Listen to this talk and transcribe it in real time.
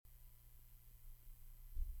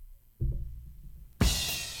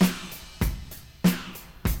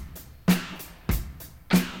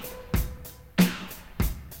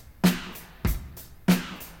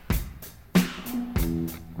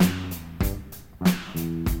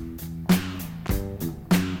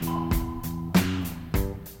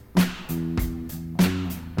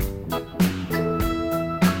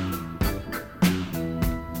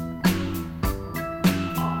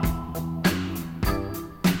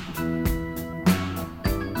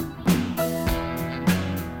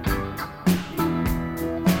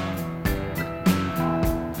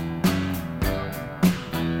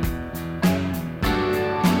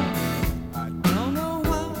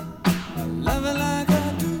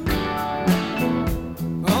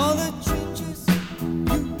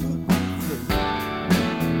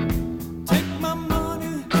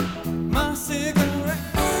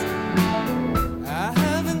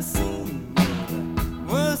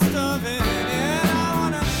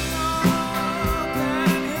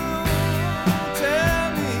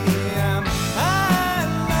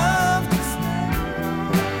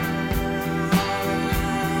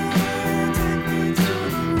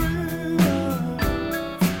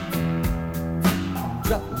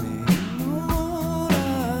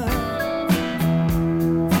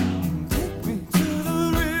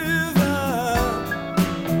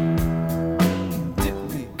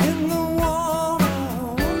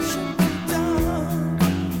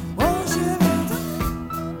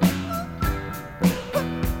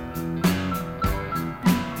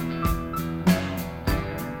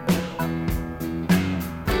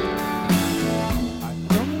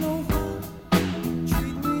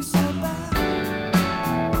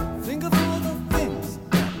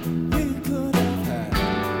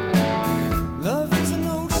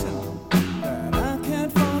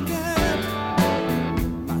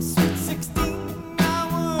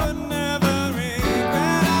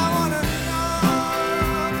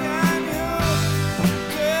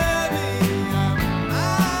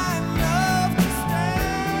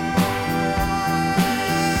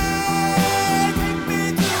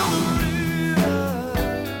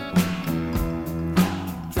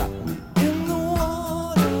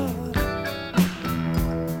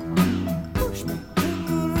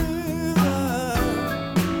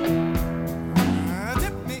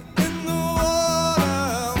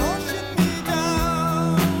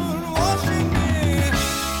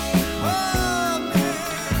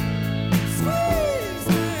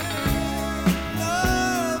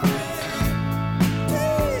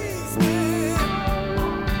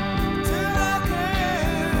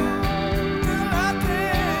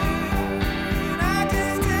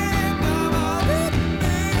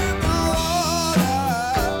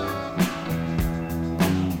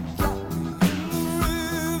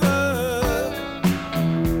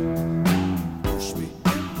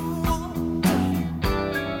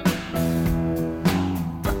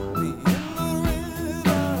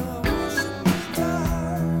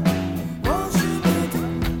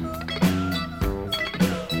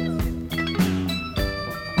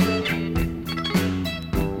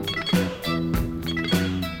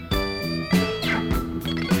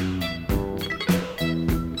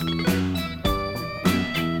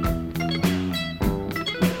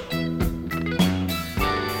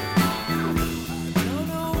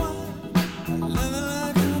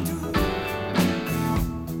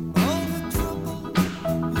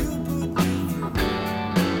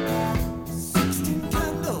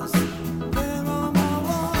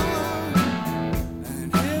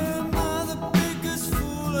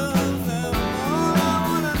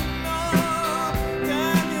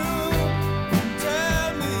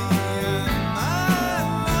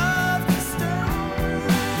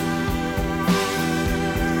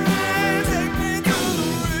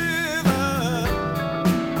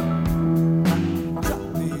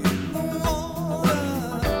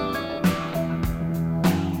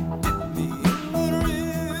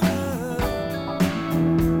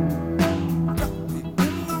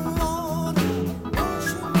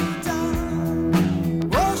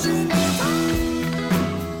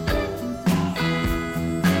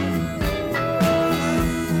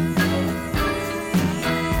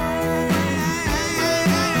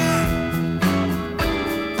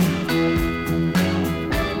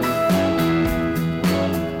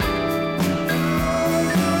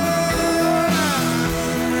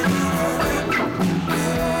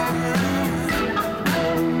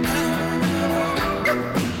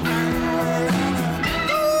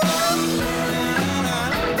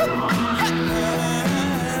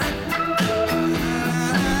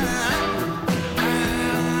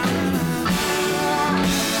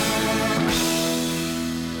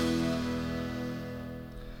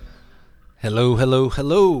Hello, hello,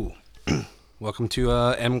 hello. Welcome to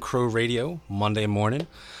mcrowradio Monday morning.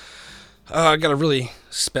 I got a really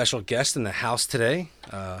special guest in the house today.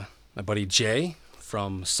 My buddy Jay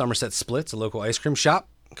from Somerset Splits, a local ice cream shop.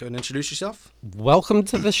 Go ahead and introduce yourself. Welcome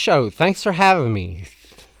to the show. Thanks for having me.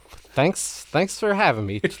 Thanks for having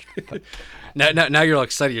me. Now you're all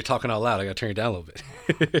excited. You're talking out loud. I got to turn you down a little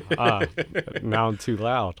bit. Now I'm too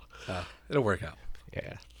loud. It'll work out.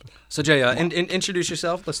 Yeah. So Jay, introduce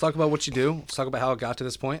yourself. Let's talk about what you do. Let's talk about how it got to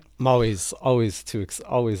this point. I'm always a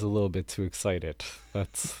little bit too excited.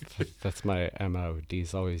 That's my MO.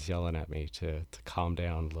 Dee's always yelling at me to calm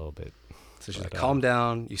down a little bit. So she's like, calm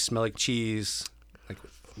down. You smell like cheese. Like,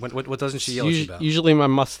 what doesn't she yell at you about? Usually my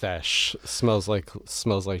mustache smells like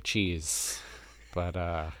cheese. But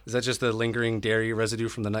is that just the lingering dairy residue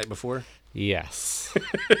from the night before? Yes.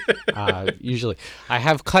 Usually, I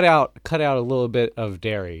have cut out a little bit of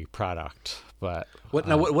dairy product, but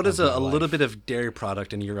what is a little bit of dairy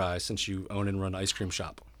product in your eyes since you own and run an ice cream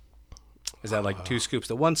shop? Is that like 2 scoops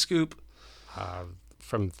to 1 scoop?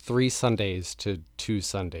 From 3 Sundays to 2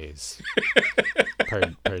 Sundays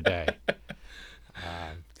per day.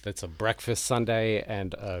 That's a breakfast Sunday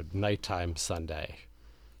and a nighttime Sunday.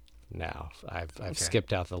 Now I've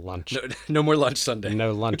skipped out the lunch. No more lunch Sunday.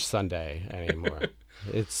 No lunch Sunday anymore.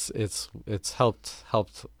 It's helped.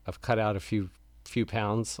 I've cut out a few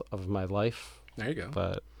pounds of my life. There you go.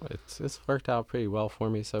 But it's worked out pretty well for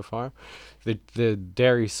me so far. The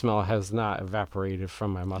dairy smell has not evaporated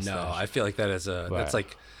from my mustache. No, I feel like that's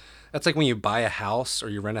like when you buy a house or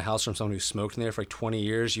you rent a house from someone who smoked in there for like 20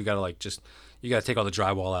 years. You gotta take all the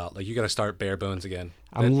drywall out. Like you gotta start bare bones again.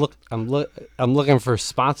 I'm looking for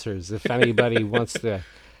sponsors. If anybody wants to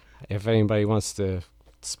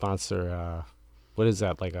sponsor, what is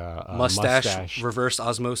that, like a mustache reverse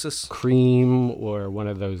osmosis cream or one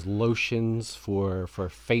of those lotions for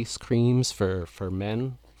face creams for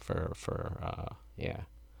men yeah.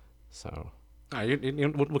 So. All right,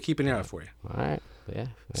 we'll keep an ear out for you. All right. Yeah.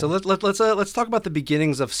 So let's talk about the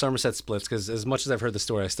beginnings of Somerset Splits, because as much as I've heard the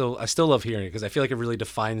story, I still love hearing it because I feel like it really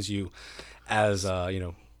defines you as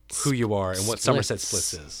who you are and what Somerset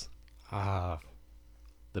Splits is. The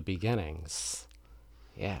beginnings.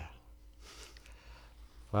 Yeah.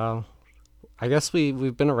 Well, I guess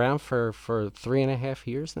we've been around for 3.5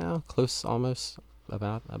 years now, close almost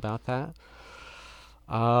about that.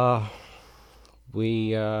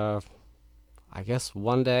 I guess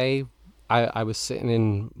one day I was sitting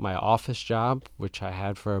in my office job, which I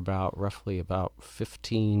had for roughly about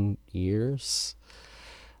 15 years.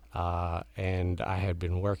 And I had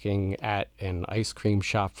been working at an ice cream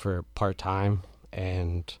shop for part-time,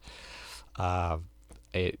 and I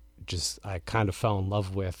kind of fell in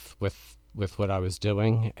love with what I was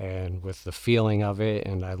doing and with the feeling of it,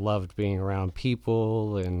 and I loved being around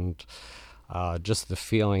people and just the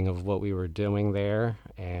feeling of what we were doing there,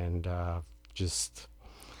 and just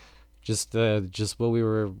what we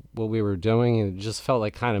were doing, and it just felt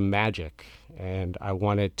like kind of magic, and I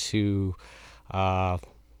wanted to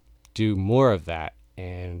do more of that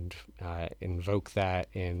and invoke that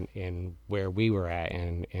in where we were at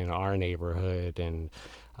in our neighborhood, and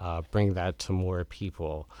bring that to more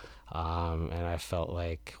people, and I felt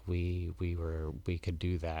like we could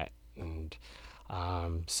do that, and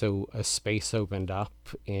so a space opened up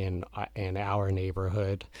in our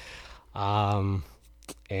neighborhood.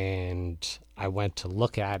 And I went to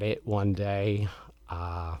look at it one day,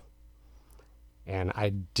 and I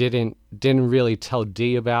didn't really tell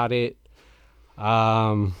Dee about it.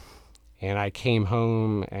 And I came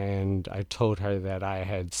home and I told her that I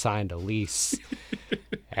had signed a lease,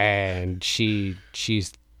 and she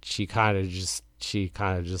kind of just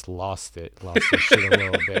lost her shit a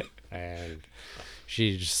little bit, and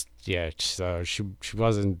so she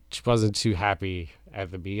wasn't too happy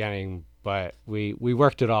at the beginning. But we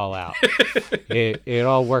worked it all out. It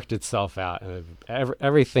all worked itself out, and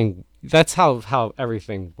everything. That's how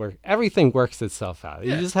everything works. Everything works itself out.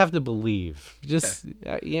 Yeah. You just have to believe. You know what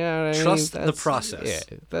I mean? Trust the process.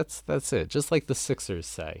 Yeah, that's it. Just like the Sixers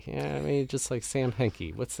say. You know what I mean? Just like Sam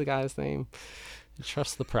Hinkie. What's the guy's name?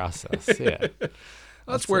 Trust the process. Yeah.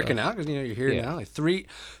 Well, it's working out because you're here now. Like 3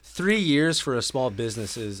 years for a small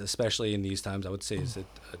business is, especially in these times, I would say is a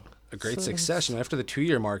great success. After the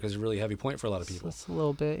 2-year mark is a really heavy point for a lot of people. It's a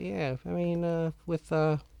little bit, yeah. I mean, it's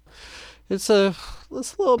a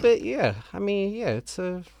little bit, yeah. I mean, yeah.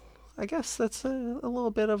 I guess that's a little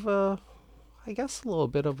bit of a,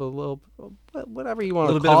 whatever you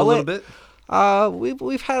want to call it. A little bit.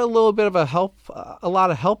 We've had a little bit of a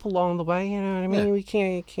lot of help along the way. You know what I mean? Yeah.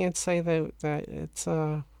 We can't say that it's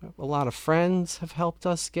a lot of friends have helped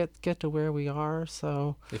us get to where we are.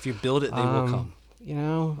 So If you build it, they will come. you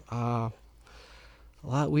know,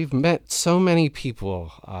 we've met so many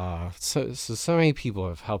people. So many people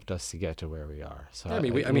have helped us to get to where we are. So Yeah,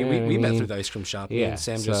 we met through the ice cream shop. Me and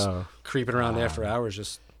Sam just creeping around there for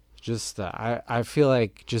hours. I feel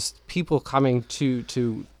like just people coming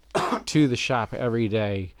to the shop every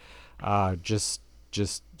day just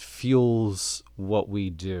fuels what we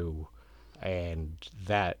do, and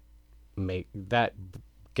that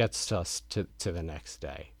gets us to the next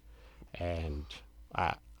day. And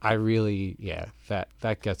I really,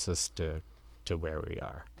 that gets us to where we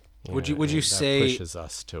are. Would you say that pushes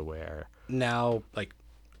us to where now, like,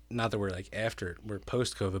 not that we're like after, we're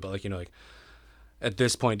post COVID, but like, like at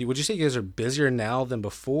this point, would you say you guys are busier now than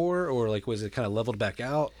before, or like was it kind of leveled back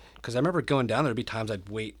out? Because I remember going down there'd be times I'd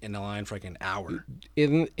wait in the line for like an hour.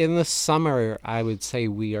 In the summer, I would say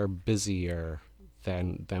we are busier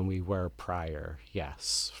than we were prior.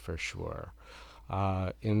 Yes, for sure.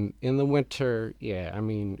 In the winter, I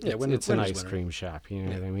mean, it's an ice cream shop, you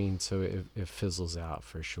know what I mean? So it fizzles out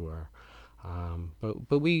for sure.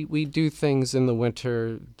 But we do things in the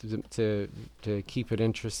winter to keep it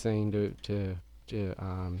interesting, to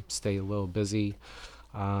stay a little busy.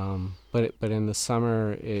 But in the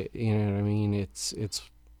summer, you know what I mean? It's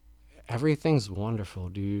everything's wonderful,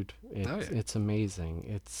 dude. It's amazing.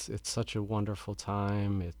 It's such a wonderful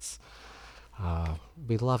time.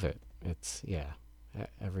 We love it.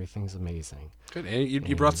 Everything's amazing. Good. And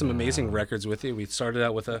you brought some amazing records with you. We started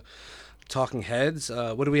out with a Talking Heads.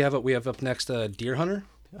 What do we have? We have up next Deer Hunter.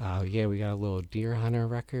 We got a little Deer Hunter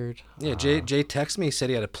record. Yeah, Jay texted me, said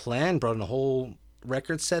he had a plan, brought in a whole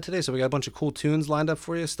record set today, so we got a bunch of cool tunes lined up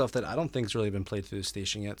for you, stuff that I don't think's really been played through the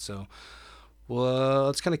station yet. So, well,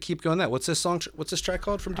 let's kind of keep going that. What's this track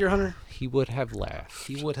called from Deer Hunter? He Would Have Laughed.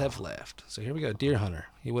 He Would Have Laughed. So here we go, Deer Hunter.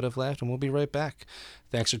 He Would Have Laughed, and we'll be right back.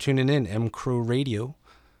 Thanks for tuning in. mcrowradio,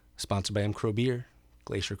 sponsored by mcrow Beer,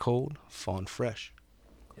 Glacier Cold, Fawn Fresh.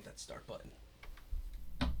 Hit that start button.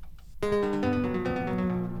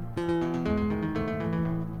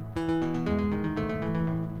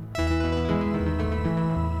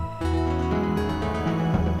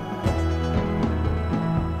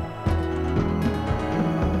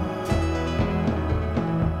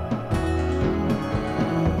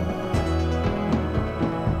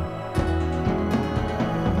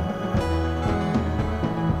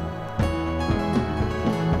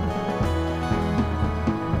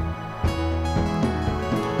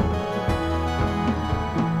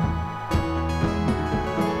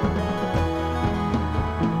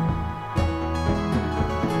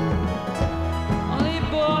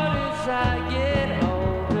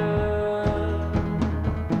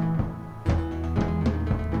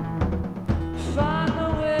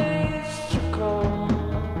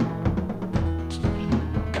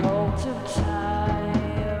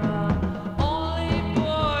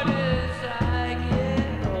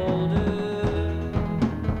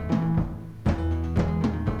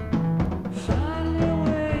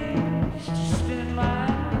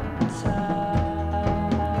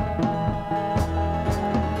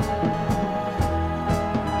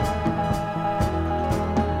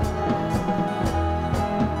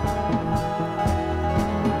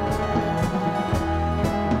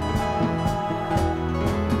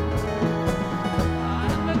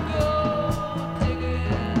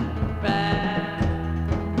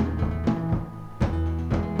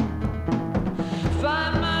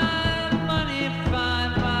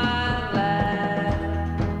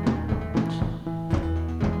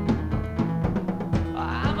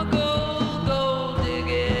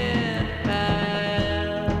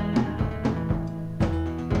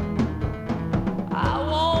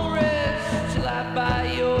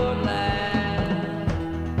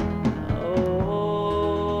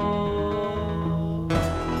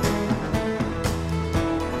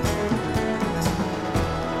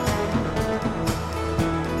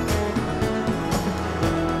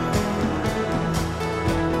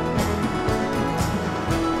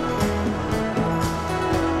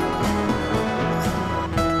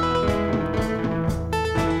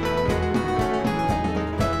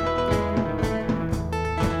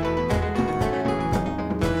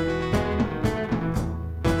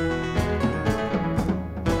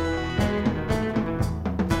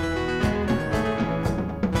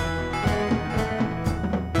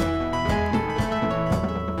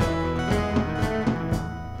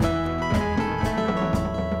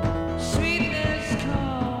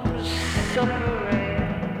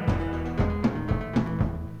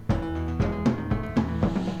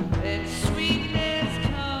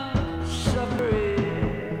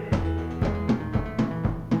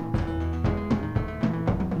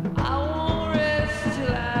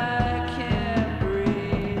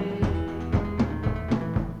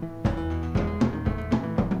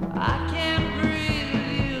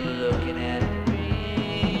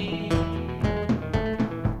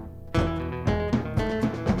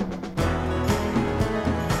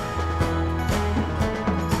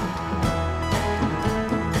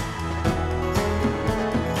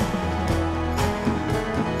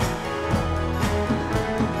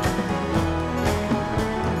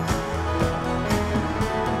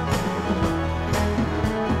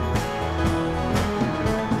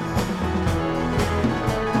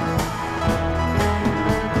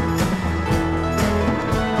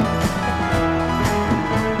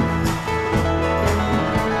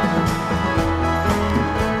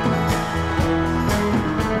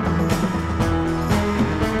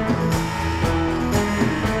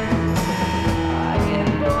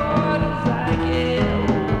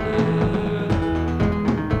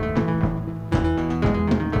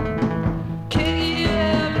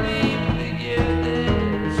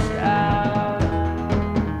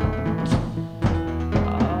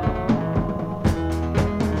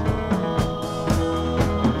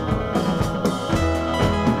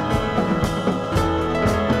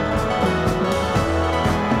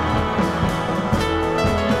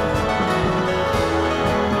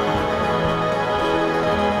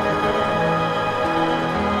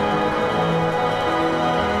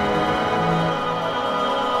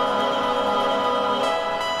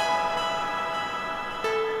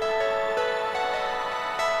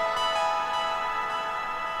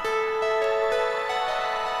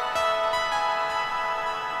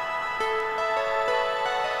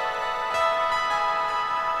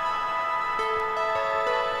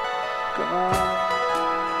 Come on, tonight.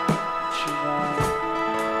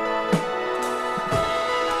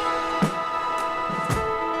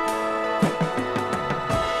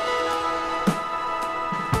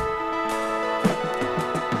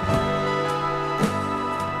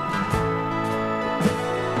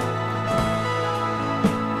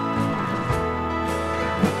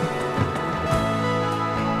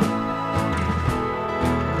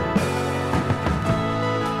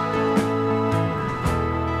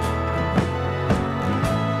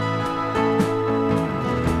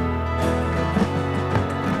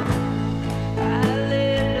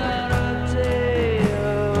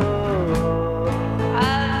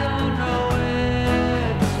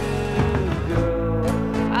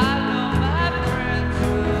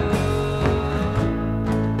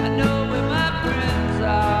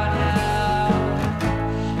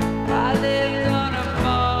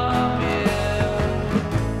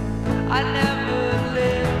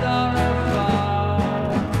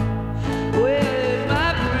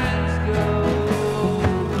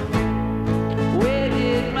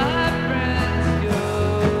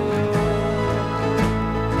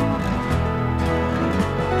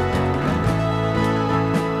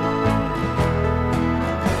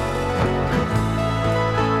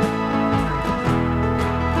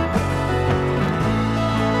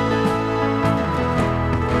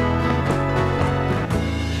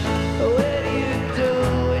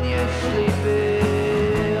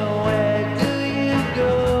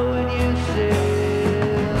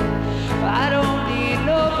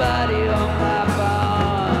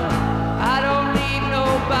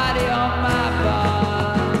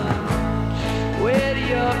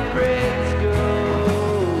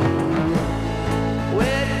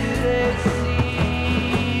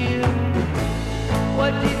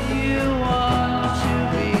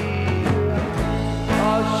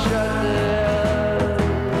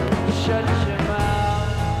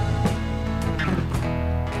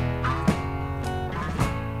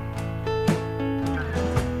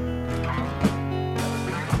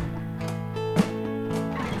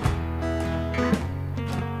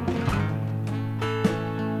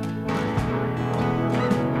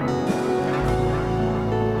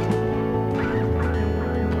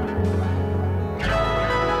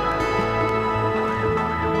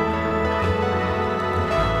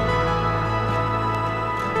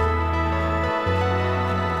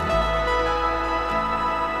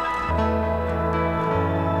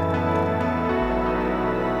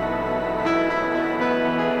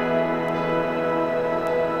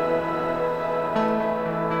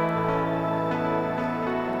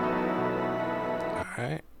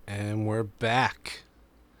 Back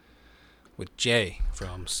with Jay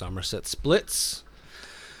from Somerset Splits,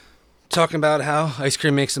 talking about how ice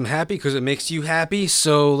cream makes them happy because it makes you happy.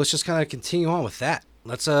 So let's just kind of continue on with that.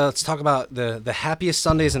 Let's talk about the happiest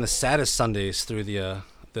Sundays and the saddest Sundays through the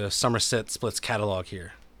Somerset Splits catalog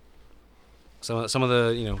here. Some of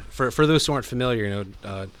the for those who aren't familiar,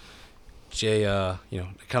 Jay it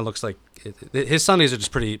kind of looks like his Sundays are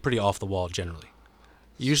just pretty off the wall generally,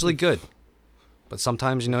 usually good. But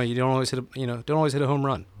sometimes, you don't always hit a home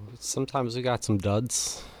run. Sometimes we got some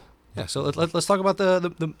duds. Yeah. So let's talk about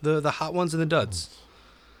the hot ones and the duds.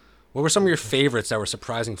 What were some of your favorites that were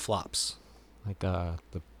surprising flops? Like the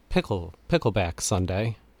pickleback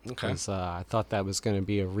Sunday. Okay. 'Cause, I thought that was going to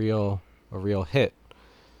be a real hit,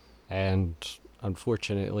 and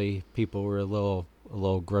unfortunately, people were a little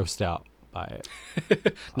grossed out by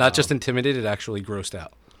it. Not just intimidated, actually grossed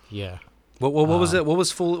out. Yeah. What was it? What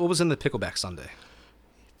was in the pickleback Sundae?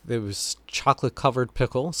 There was chocolate covered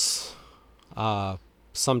pickles.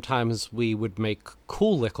 Sometimes we would make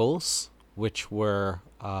Kool-Lickles, which were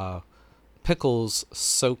pickles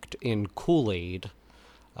soaked in Kool-Aid,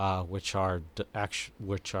 which are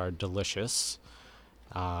delicious.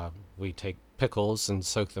 We take pickles and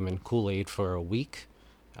soak them in Kool-Aid for a week,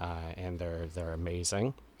 and they're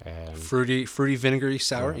amazing. And fruity, vinegary,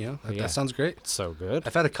 sour. That sounds great. It's so good.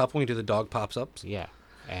 I've had a couple when you do the dog pops ups. Yeah,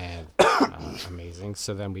 and amazing.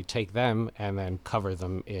 So then we take them and then cover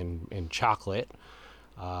them in chocolate,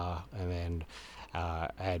 and then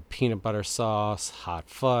add peanut butter sauce, hot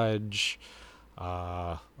fudge,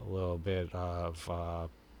 a little bit of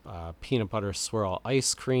peanut butter swirl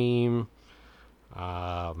ice cream,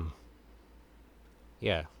 a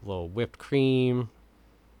little whipped cream.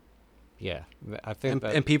 Yeah, I think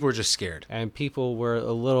and people were just scared. And people were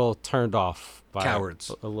a little turned off by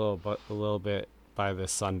cowards. A little bit by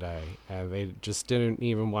this Sunday, and they just didn't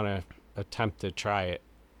even want to attempt to try it.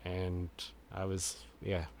 And I was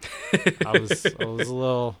a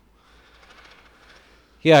little.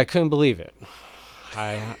 Yeah, I couldn't believe it.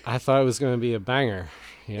 I thought it was going to be a banger,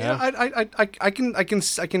 Yeah. I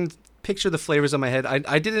can picture the flavors in my head.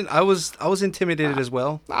 I was intimidated as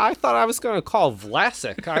well. I thought I was going to call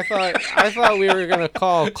Vlasic. I thought we were going to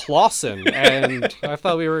call Clausen, and I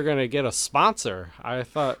thought we were going to get a sponsor. I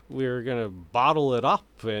thought we were going to bottle it up,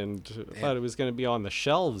 and thought it was going to be on the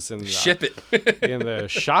shelves and Ship it. in the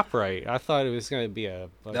ShopRite. I thought it was going to be That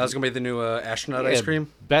was gonna be the new astronaut ice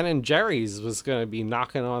cream. Ben and Jerry's was going to be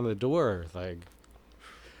knocking on the door. Like,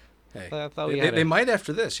 Hey, I thought they might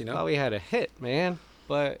after this, you know. thought we had a hit, man.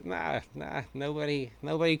 But nah, nobody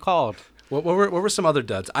called. What were some other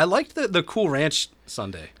duds? I liked the Cool Ranch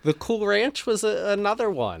sundae. The Cool Ranch was another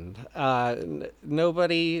one.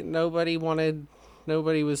 Nobody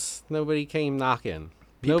came knocking.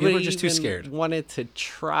 People were just too scared. Wanted to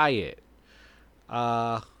try it.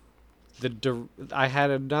 I had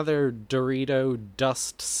another Dorito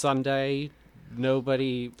Dust sundae.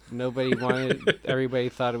 Nobody wanted. Everybody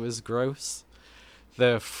thought it was gross.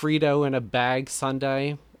 The Frito in a bag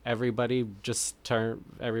sundae. Everybody was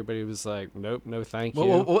like, nope, no, thank you.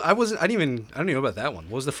 Well, I don't even know about that one.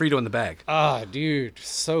 What was the Frito in the bag? Ah, dude,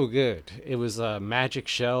 so good. It was a magic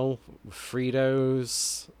shell,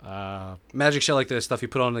 Fritos. Magic shell, like the stuff you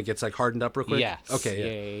put on that gets like hardened up real quick. Yes.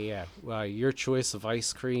 Okay. Yeah. Well, your choice of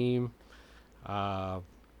ice cream.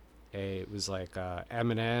 It was like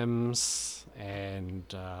M&Ms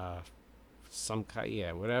and some kind.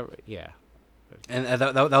 Yeah, whatever. Yeah. And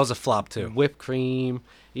that was a flop too. Whipped cream.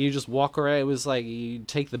 You just walk around. It was like you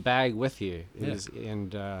take the bag with you.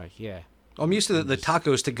 Yeah. I'm used to the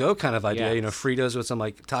tacos to go kind of idea. Yes. You know, Fritos with some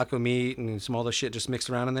like taco meat and some other shit just mixed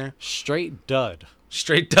around in there. Straight dud.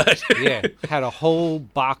 Straight dud. Yeah, had a whole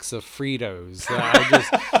box of Fritos.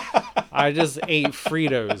 I just ate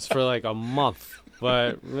Fritos for like a month,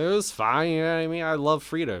 but it was fine. You know what I mean? I love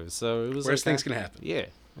Fritos, so it was. Worst okay. things can happen. Yeah,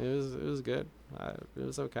 it was good. It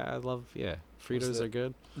was okay. I love. Yeah, Fritos are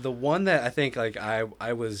good. The one that I think like I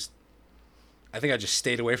think I just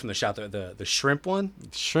stayed away from the shop. The shrimp one.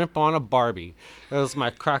 Shrimp on a Barbie. That was my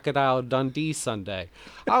Crocodile Dundee Sunday.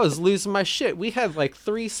 I was losing my shit. We had like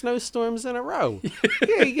 3 snowstorms in a row.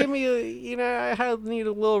 Yeah, you give me I need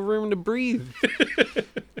a little room to breathe.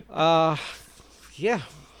 Yeah.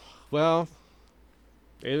 Well,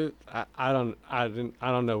 I don't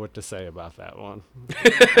know what to say about that one.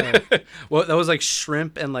 Well, that was like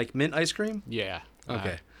shrimp and like mint ice cream. Yeah.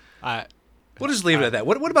 Okay. We'll just leave it at that.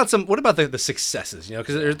 What about the successes? You know,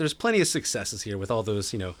 because there's plenty of successes here with all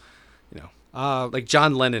those. Like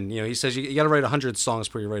John Lennon. You know, he says you got to write 100 songs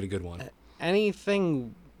before you write a good one.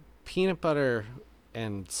 Anything peanut butter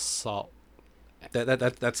and salt.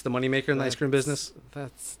 That's the moneymaker in the ice cream business.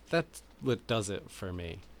 That's what does it for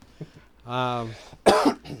me.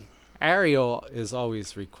 Ariel is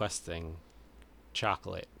always requesting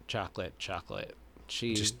chocolate.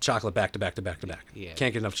 She just chocolate back to back to back to back. Yeah.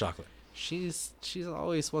 Can't get enough chocolate. She's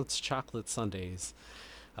always wants chocolate sundaes.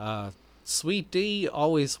 Sweet D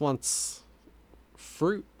always wants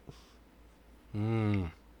fruit.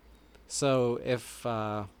 So if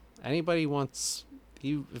anybody wants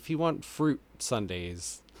if you want fruit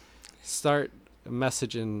sundaes, start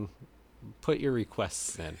messaging. Put your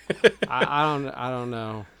requests in. I don't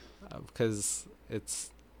know, because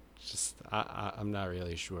it's just I'm not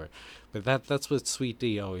really sure, but that's what Sweet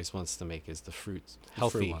D always wants to make is the fruits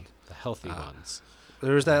healthy, the healthy ones.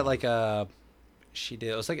 There was that like she did.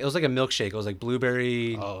 It was like a milkshake. It was like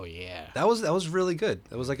blueberry. Oh yeah, that was really good.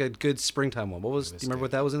 That was like a good springtime one. Do you remember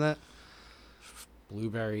what that was in that?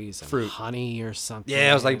 Blueberries and fruit, honey or something.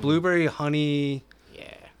 Yeah, it was like blueberry honey.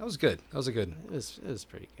 Yeah. That was good. It was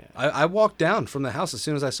pretty good. I walked down from the house as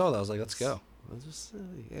soon as I saw that. I was like, let's go.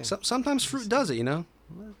 Yeah. Sometimes fruit does it, you know.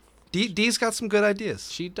 D's got some good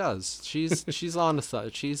ideas. She does. She's on the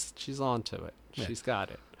side. She's on to it. Yeah. She's got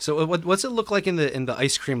it. So what's it look like in the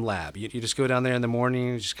ice cream lab? You just go down there in the morning,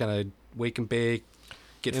 you just kind of wake and bake,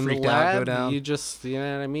 get in freaked the lab, out, go down. You just, you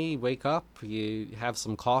know what I mean? Wake up, you have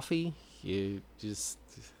some coffee, you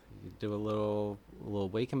do a little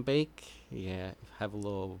wake and bake. Yeah, have a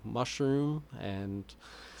little mushroom and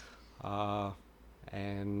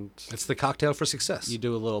it's the cocktail for success. You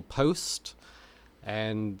do a little post,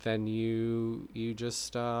 and then you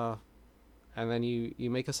just and then you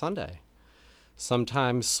make a sundae.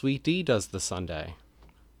 Sometimes Sweet D does the sundae,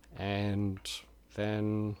 and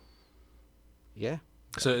then yeah.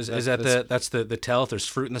 So is that that's the tell? If there's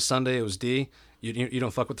fruit in the sundae, it was D. You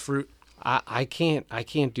don't fuck with fruit. I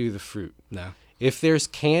can't do the fruit. No. If there's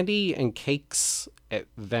candy and cakes,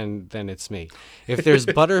 then it's me. If there's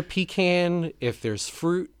butter pecan, if there's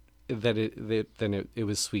fruit, then it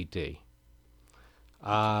was Sweet D.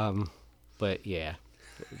 But yeah,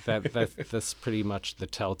 That's pretty much the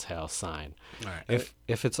telltale sign. All right.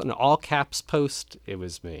 If it's an all caps post, it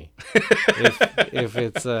was me. if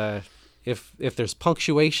it's if there's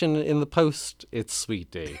punctuation in the post, it's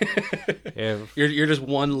Sweet D. If You're just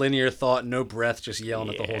one linear thought, no breath, just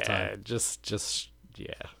yelling it the whole time. just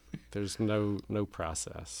there's no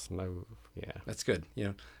process, That's good.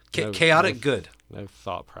 No- Chaotic no- good. no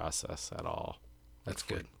thought process at all. That's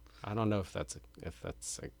good. I don't know if that's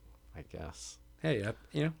I guess Hey,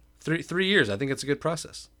 3 years. I think it's a good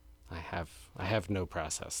process. I have no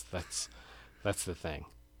process. That's the thing.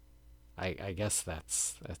 I guess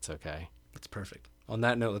that's okay. That's perfect. On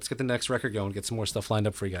that note, let's get the next record going. Get some more stuff lined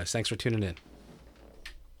up for you guys. Thanks for tuning in.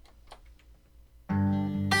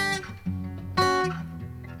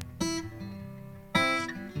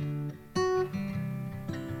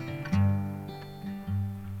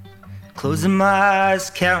 Closing my eyes,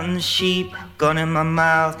 counting the sheep, gun in my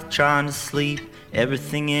mouth, trying to sleep.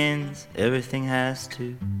 Everything ends, everything has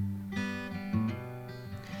to.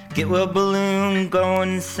 Get well balloon,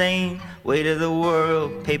 going insane. Weight of the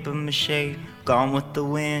world, paper mache, gone with the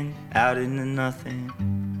wind, out into nothing.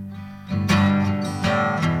 I'm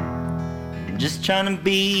just trying to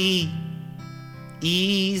be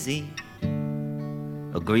easy,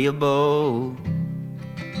 agreeable.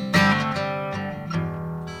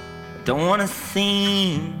 Don't wanna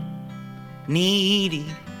seem needy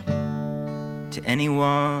to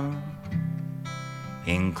anyone,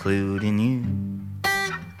 including you.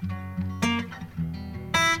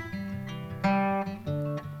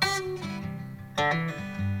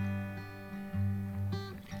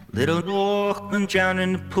 Little orphan drowned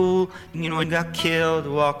in the pool, he got killed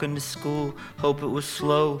walking to school. Hope it was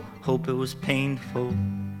slow, hope it was painful.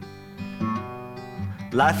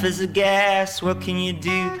 Life is a gas, what can you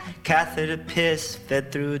do? Catheter piss,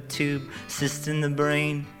 fed through a tube. Cyst in the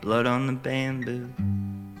brain, blood on the bamboo.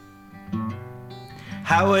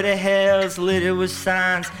 Highway to hell's littered with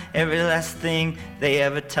signs. Every last thing they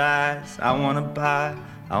advertise. I wanna buy,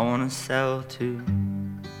 I wanna sell too.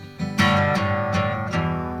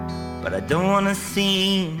 But I don't wanna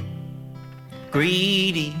seem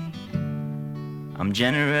greedy. I'm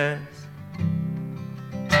generous.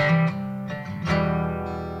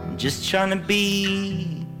 I'm just trying to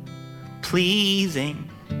be pleasing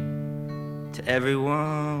to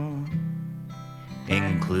everyone,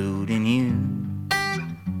 including you.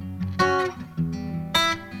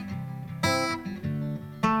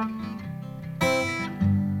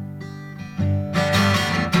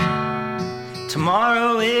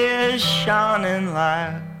 Tomorrow is shining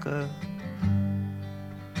like a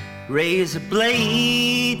razor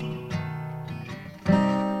blade,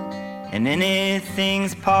 and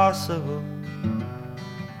anything's possible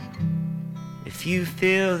if you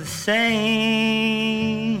feel the same.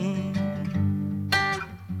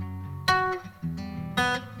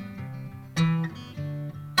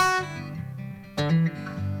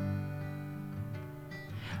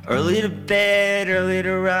 Early to bed, early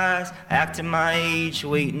to rise, acting my age,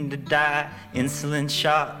 waiting to die. Insulin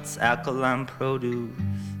shots, alkaline produce.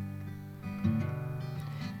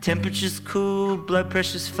 Temperature's cool, blood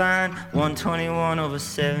pressure's fine, 121 over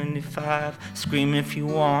 75. Scream if you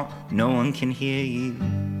want, no one can hear you.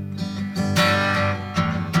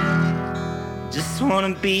 Just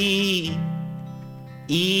wanna be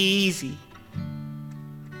easy,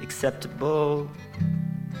 acceptable.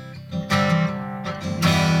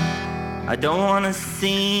 I don't wanna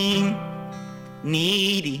seem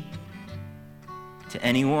needy to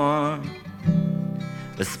anyone,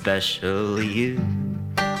 especially you.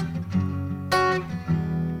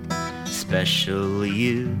 Especially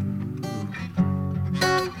you.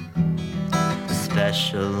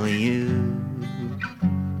 Especially you.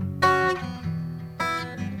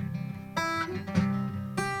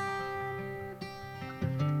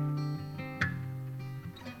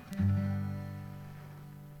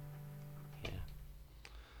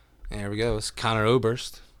 There we go. It's Connor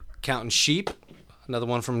Oberst, Counting Sheep. Another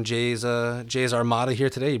one from Jay's Armada here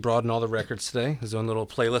today. He brought in all the records today. His own little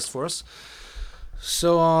playlist for us.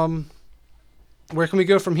 So, where can we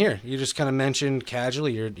go from here? You just kind of mentioned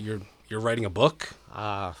casually you're writing a book.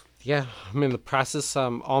 Yeah, I'm in the process.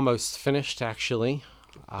 I'm almost finished, actually.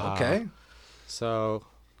 Okay. So,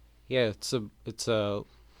 yeah, it's a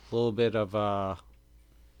little bit of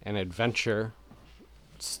an adventure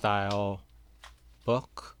style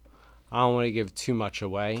book. I don't want to give too much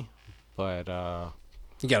away, but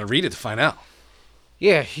You got to read it to find out.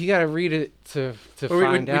 yeah, you got to read it to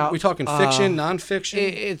find out. We talking fiction, nonfiction?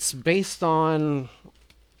 It's based on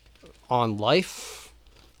life,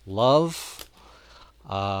 love,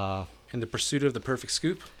 In the pursuit of the perfect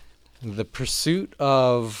scoop? the pursuit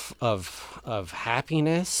of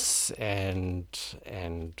happiness and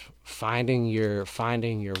finding your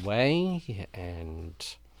way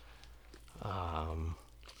and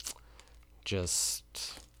just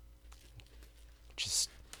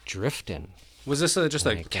drifting. Was this just a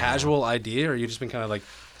Like, casual idea, or you just been kind of like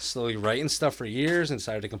slowly writing stuff for years and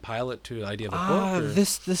decided to compile it to the idea of a book? Or?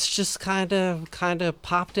 This just kind of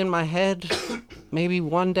popped in my head maybe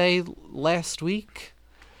one day last week,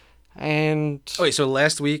 and Oh, wait, so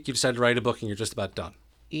last week you decided to write a book and you're just about done.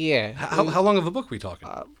 yeah, How long of a book are we talking?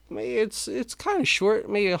 it's kind of short,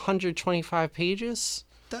 maybe 125 pages.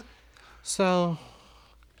 That- So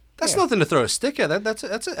That's yeah. nothing to throw a stick at. That's a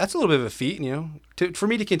little bit of a feat, you know. For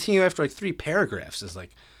me to continue after like 3 paragraphs is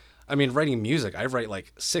like, I mean, writing music, I write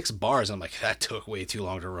like 6 bars. And I'm like, that took way too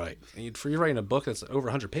long to write. And for you writing a book that's over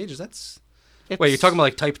 100 pages, that's. Wait, you're talking about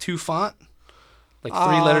like type 2 font, like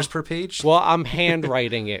 3 letters per page? Well, I'm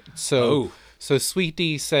handwriting it, so Oh. so Sweet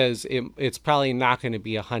D says it's probably not going to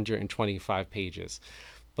be 125 pages,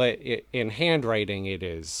 but in handwriting it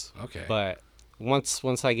is. Okay. But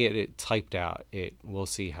once I get it typed out, we'll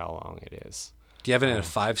see how long it is. Do you have it in a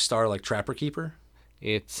 5-star like Trapper Keeper?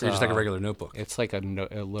 It's Or just like a regular notebook? It's like a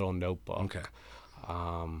little notebook. Okay.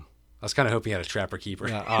 I was kind of hoping you had a Trapper Keeper.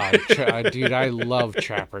 Dude, I love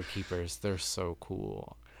Trapper Keepers. They're so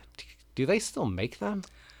cool. Do they still make them?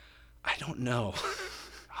 I don't know.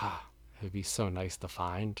 It'd be so nice to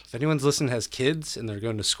find. If anyone's listening has kids and they're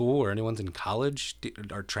going to school, or anyone's in college,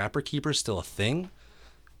 are Trapper Keepers still a thing?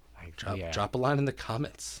 Drop a line in the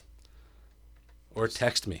comments. Or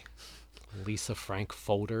text me. Lisa Frank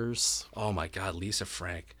folders. Oh my God, Lisa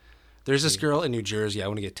Frank. There's this girl in New Jersey I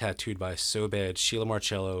want to get tattooed by so bad. Sheila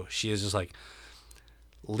Marcello. She is just like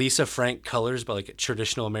Lisa Frank colors, but like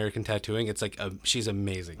traditional American tattooing. It's like she's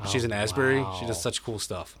amazing. She's in Asbury. wow. She does such cool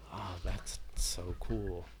stuff. Oh, that's so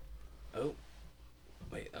cool. Oh,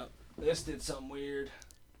 wait. This did something weird.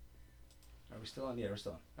 Are we still on? Yeah, we're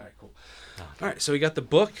still on. All right, cool. All right, so we got the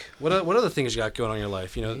book. What other things you got going on in your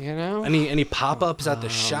life? You know, any pop-ups at the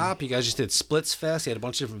shop? You guys just did Splits Fest. You had a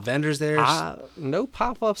bunch of different vendors there. No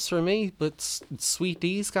pop-ups for me, but Sweet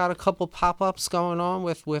D's got a couple pop-ups going on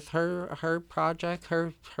with her project,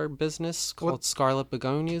 her business called Scarlet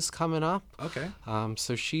Begonias coming up. Okay.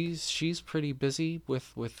 So she's pretty busy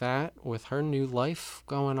with that, with her new life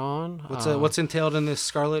going on. What's entailed in this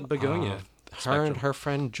Scarlet Begonia? Her and her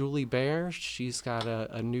friend Julie Bear, she's got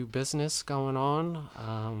a new business going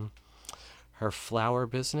on. Her flower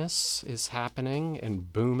business is happening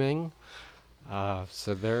and booming.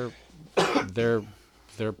 So their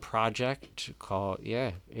project called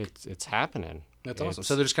it's happening. That's awesome.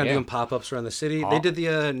 So they're just kind of doing pop-ups around the city. They did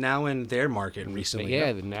the Now and There market recently.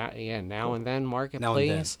 Now and Then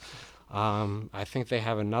marketplace. I think they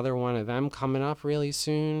have another one of them coming up really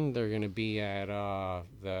soon. They're going to be at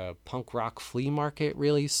the punk rock flea market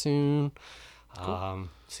really soon. Cool.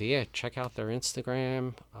 So yeah, check out their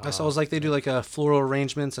Instagram. I saw like they do like floral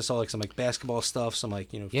arrangements. I saw like some like basketball stuff, some like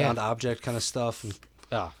found object kind of stuff.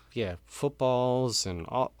 Footballs and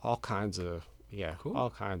all kinds of Cool. all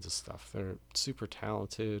kinds of stuff. They're super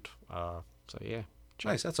talented. So yeah,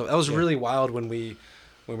 nice. That was really wild when we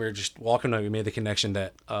were just walking out. We made the connection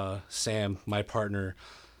that Sam, my partner,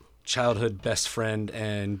 childhood best friend,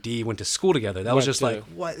 and Dee went to school together. That was just like,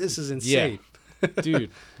 what? This is insane. Dude,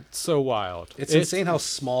 it's so wild. It's insane how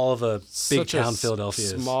small of a big town Philadelphia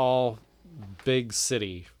is. Small, big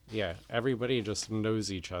city. Yeah, everybody just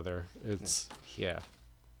knows each other. It's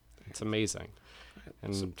amazing.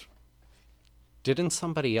 And didn't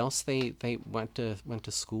somebody else they went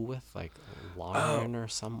to school with, like Lauren or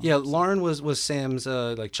someone? Yeah, Lauren was Sam's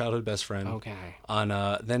like childhood best friend. Okay. On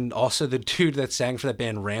then also the dude that sang for that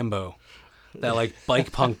band Rambo. That like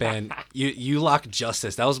bike punk band, you Lock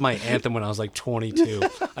Justice. That was my anthem when I was like 22.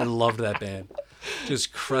 I loved that band.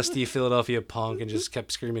 Just crusty Philadelphia punk and just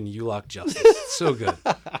kept screaming "You Lock Justice." So good.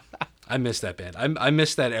 I miss that band. I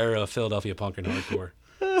miss that era of Philadelphia punk and hardcore.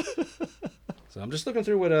 So I'm just looking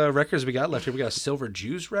through what records we got left here. We got a Silver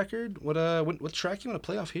Jews record. What track you want to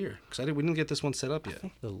play off here? Because we didn't get this one set up yet. I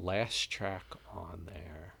think the last track on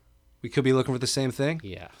there. We could be looking for the same thing.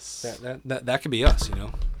 Yes. That could be us,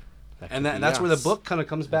 And that's where the book kind of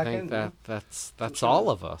comes back in. That's all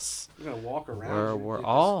of us. We're gonna walk around. We're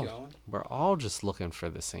all just looking for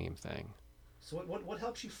the same thing. So what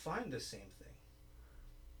helps you find the same thing?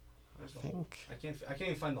 Where's the hole? I can't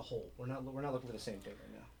even find the hole. We're not looking for the same thing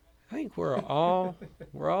right now. I think we're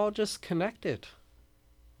all just connected.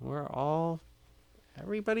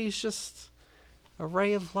 Everybody's just a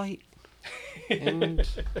ray of light, and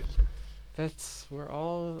we're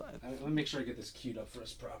all. Let me make sure I get this queued up for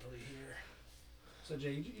us properly here. So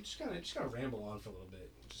Jay, you just gotta ramble on for a little bit,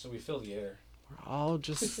 just so we fill the air. We're all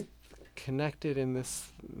just connected in this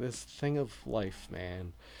thing of life,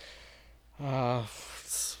 man. There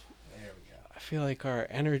we go. I feel like our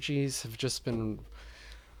energies have just been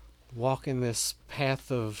walking this path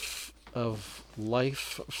of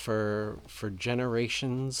life for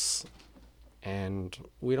generations, and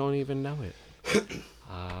we don't even know it.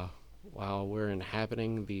 While we're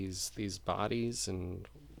inhabiting these bodies, and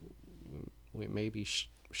we may be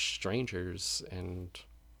strangers,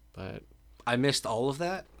 but I missed all of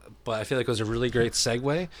that, but I feel like it was a really great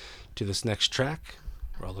segue to this next track.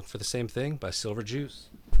 We're all looking for the same thing by Silver Jews.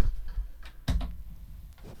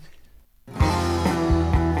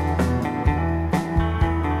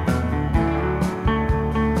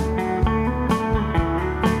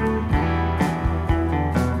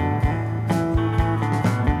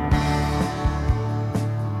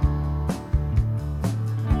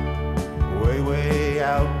 Way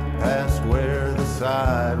out past where the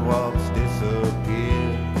sidewalks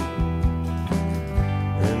disappear,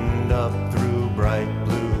 and up through bright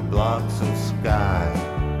blue blocks of sky,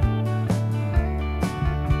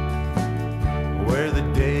 where the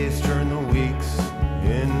days turn the weeks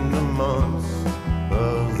into months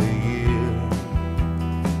of the year,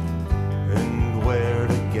 and where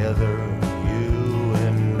together you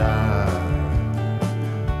and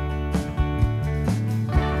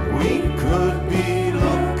we could be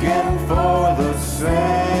looking for the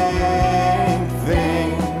same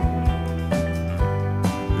thing.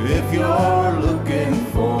 If you're looking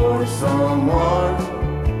for someone,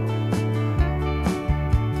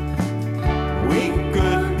 we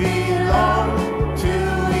could belong to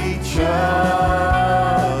each other.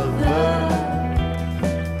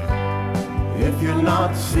 If you're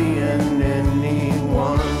not seeing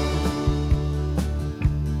anyone,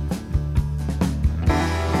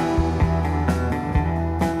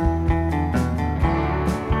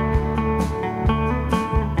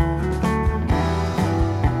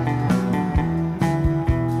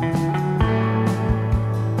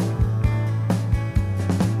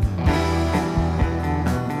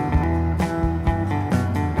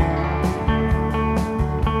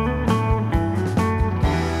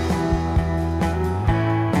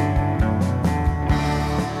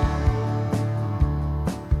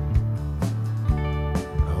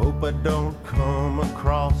 I don't come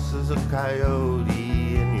across as a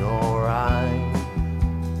coyote in your eye,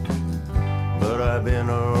 but I've been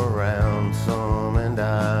around some and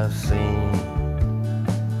I've seen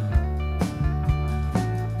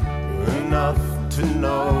enough to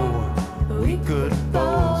know we could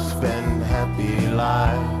both spend happy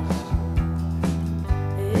lives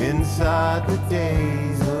inside the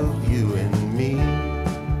days of you and me.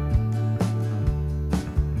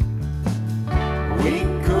 We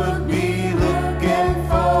could be looking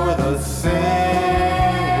for the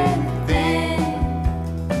same thing.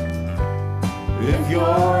 If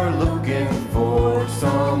you're looking for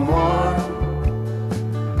someone,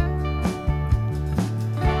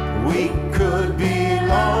 we could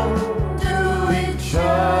belong to each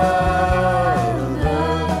other.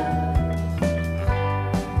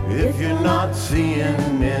 If you're not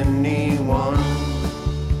seeing anyone,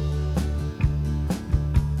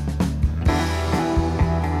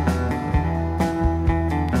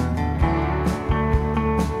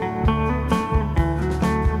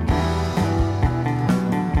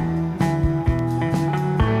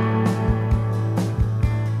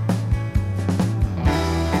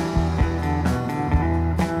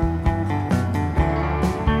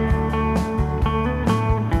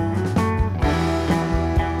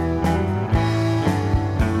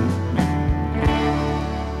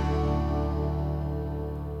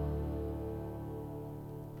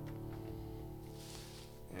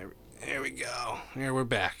 There we go. Here we're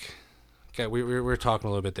back. Okay, we were talking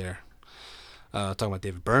a little bit there. Talking about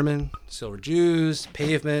David Berman, Silver Jews,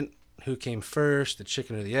 Pavement, who came first, the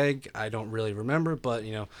chicken or the egg. I don't really remember, but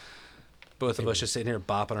both of us just sitting here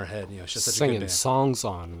bopping our head. It's just such a good singing band. songs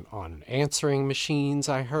on answering machines,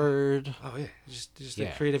 I heard. Oh yeah, just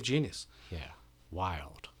a creative genius. Yeah,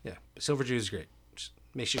 wild. Yeah, Silver Jews is great. Just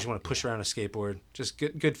makes you just want to push around a skateboard. Just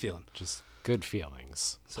good feeling. Just good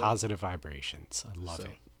feelings, positive vibrations. I love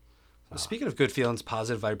it. Well, speaking of good feelings,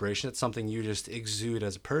 positive vibration, it's something you just exude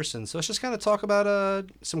as a person. So let's just kind of talk about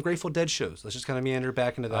some Grateful Dead shows. Let's just kind of meander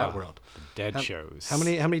back into that world. Dead shows. How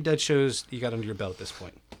many Dead shows you got under your belt at this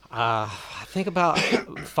point? I think about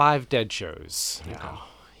 5 Dead shows now.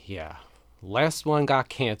 Yeah. Last one got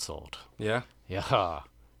canceled. Yeah? Yeah.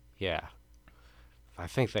 Yeah. I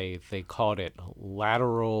think they called it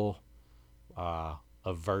lateral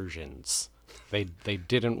aversions. They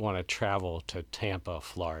didn't want to travel to Tampa,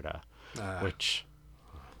 Florida, which,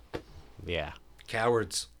 yeah.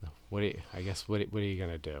 Cowards. What are you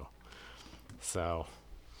gonna do? So,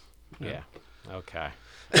 yeah. Okay.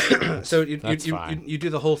 So you do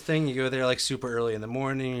the whole thing. You go there like super early in the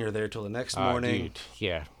morning. You're there till the next morning. Dude,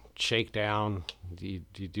 yeah. Shakedown. You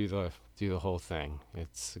do the whole thing.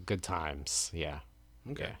 It's good times. Yeah.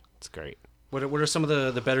 Okay. Yeah, it's great. What are some of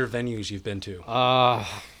the better venues you've been to?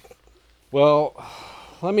 Well,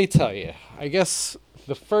 let me tell you. I guess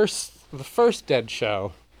the first Dead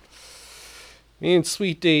show, me and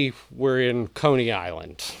Sweet D were in Coney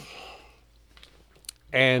Island.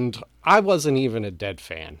 And I wasn't even a Dead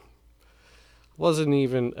fan. Wasn't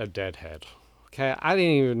even a Deadhead. Okay? I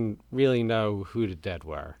didn't even really know who the Dead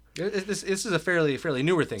were. This is a fairly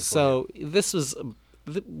newer thing. So this was,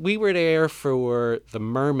 we were there for the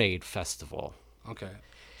Mermaid Festival. Okay.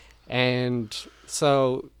 And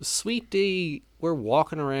so Sweet D, we're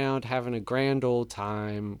walking around having a grand old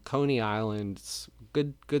time. Coney Island, it's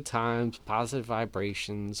good times, positive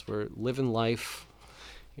vibrations. We're living life.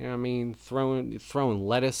 You know what I mean? Throwing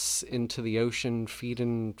lettuce into the ocean,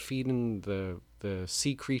 feeding the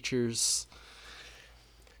sea creatures.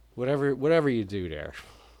 Whatever you do there.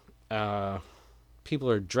 People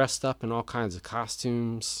are dressed up in all kinds of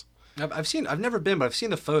costumes. I've never been, but I've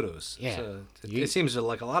seen the photos. Yeah. So it seems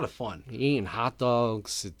like a lot of fun. You're eating hot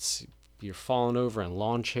dogs. You're falling over in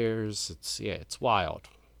lawn chairs. It's wild.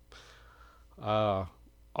 All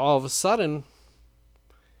of a sudden,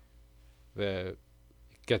 it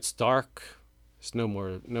gets dark. There's no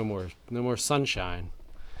more sunshine,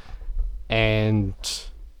 and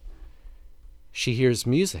she hears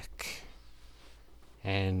music,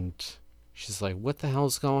 and she's like, "What the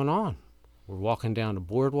hell's going on?" We're walking down the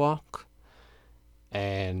boardwalk,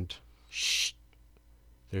 and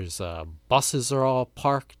there's buses are all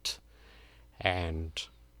parked, and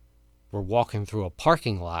we're walking through a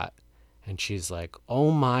parking lot, and she's like,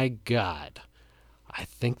 "Oh my God, I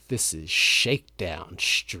think this is Shakedown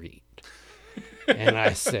Street." And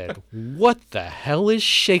I said, "What the hell is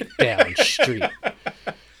Shakedown Street?"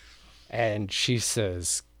 And she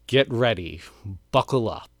says, "Get ready, buckle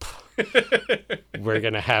up. We're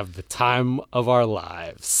going to have the time of our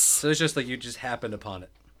lives." So it's just like you just happened upon it.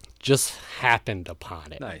 Just happened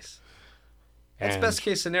upon it. Nice. That's And, best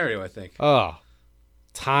case scenario, I think. oh,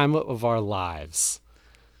 time of our lives.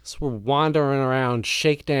 So we're wandering around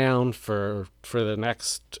Shakedown for the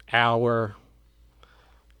next hour.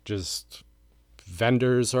 Just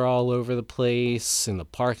vendors are all over the place in the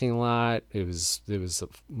parking lot. It was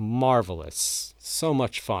marvelous. So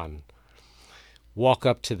much fun. Walk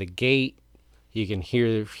up to the gate. You can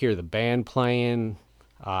hear the band playing.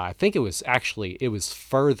 I think it was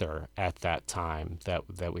further at that time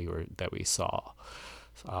that we saw.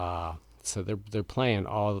 So they're playing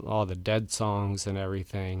all the Dead songs and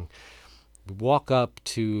everything. We walk up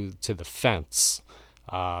to the fence.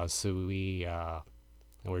 So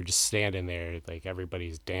we're just standing there, like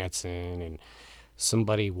everybody's dancing, and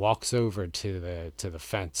somebody walks over to the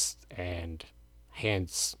fence and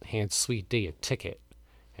hands Sweet D a ticket,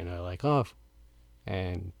 and they're like, "Oh,"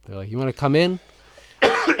 and they're like, "You want to come in?"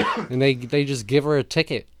 And they just give her a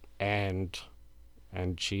ticket, and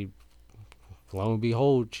she, lo and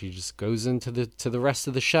behold, she just goes into the rest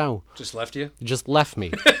of the show. Just left you? Just left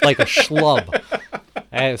me like a schlub.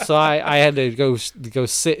 And so I had to go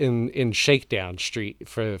sit in Shakedown Street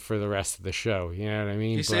for the rest of the show. You know what I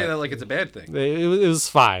mean? You say that like it's a bad thing. It was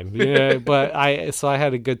fine, you know, but I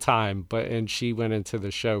had a good time. And she went into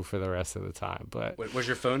the show for the rest of the time. But Was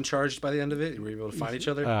your phone charged by the end of it? Were you able to find each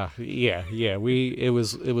other? yeah.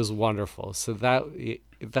 It was wonderful. So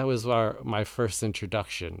that was my first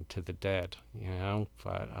introduction to the Dead. You know,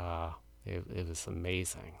 but it was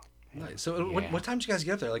amazing. Nice. So Yeah. what time did you guys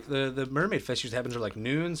get there? Like the Mermaid Fest usually happens at like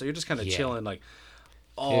noon, so you're just kind of Yeah. chilling like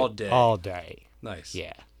all day. All day. Nice.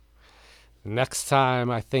 Yeah. Next time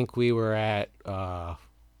I think we were at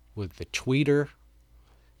with the Tweeter.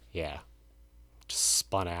 Yeah. Just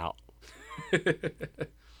spun out.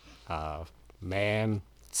 Man,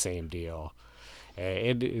 same deal.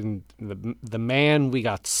 The Man, we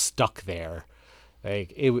got stuck there.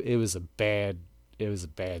 Like it was a bad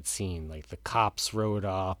scene. Like the cops rode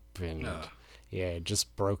up and it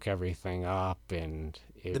just broke everything up. And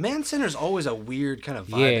the Man Center's always a weird kind of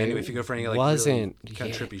vibe. Yeah, anyway, if you go for any like wasn't really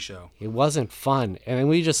kind of trippy show. It wasn't fun, and then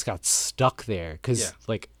we just got stuck there because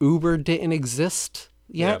like Uber didn't exist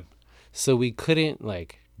yet, so we couldn't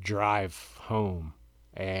like drive home.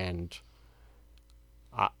 And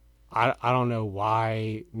I don't know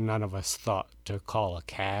why none of us thought to call a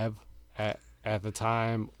cab at the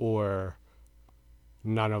time, or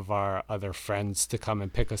none of our other friends to come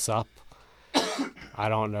and pick us up. I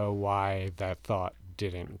don't know why that thought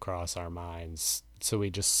didn't cross our minds. So we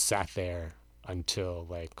just sat there until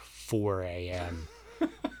like 4 a.m.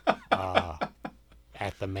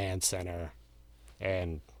 At the Man Center.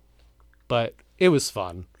 But it was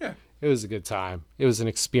fun. Yeah. It was a good time. It was an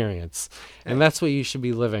experience. And that's what you should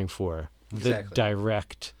be living for. Exactly. The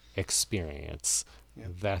direct experience. Yeah.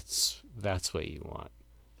 That's what you want.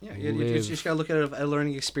 Yeah, you just got to look at it as a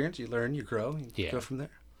learning experience. You learn, you grow, you go from there.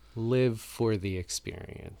 Live for the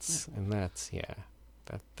experience. And that's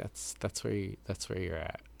where you're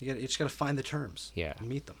at. You just got to find the terms. Yeah. And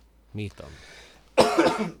meet them. Meet them.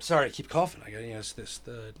 Sorry, I keep coughing. I got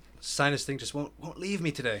the sinus thing just won't leave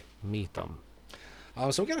me today. Meet them.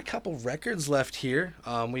 So we got a couple records left here.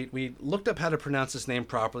 We looked up how to pronounce this name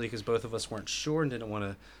properly because both of us weren't sure and didn't want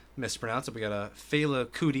to mispronounce it. We got a Fela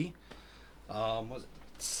Kuti.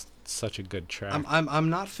 It's such a good track. I'm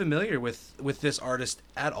not familiar with this artist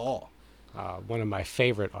at all. One of my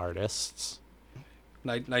favorite artists.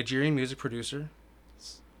 Nigerian music producer,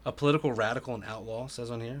 a political radical and outlaw, says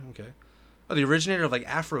on here. Okay. Oh, the originator of like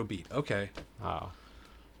Afrobeat. Okay.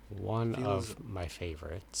 One of my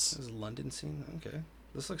favorites. This is London scene. Okay.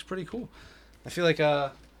 This looks pretty cool. I feel like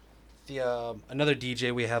another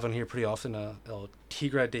DJ we have on here pretty often, El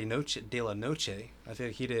Tigre de la Noche. I feel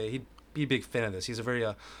like he'd be a big fan of this. He's a very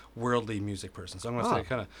worldly music person, so I'm going to have to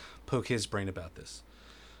kind of poke his brain about this.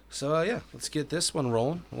 So yeah, let's get this one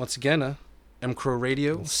rolling. Once again,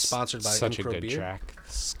 mcrowradio, sponsored by such mcrow a good beer. track.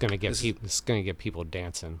 It's gonna get people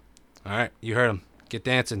dancing. All right, you heard him. Get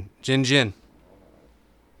dancing. Gin gin.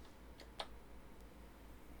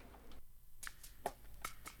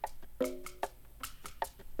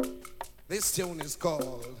 This tune is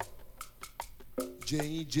called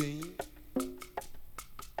JJ,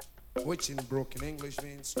 which in broken English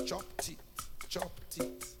means chop teeth, chop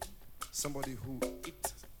teeth. Somebody who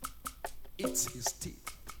eats his teeth,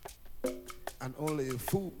 and only a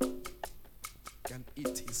fool can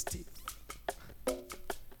eat his teeth.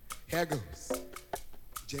 Here goes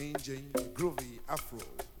JJ, groovy Afro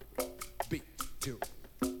beat tune.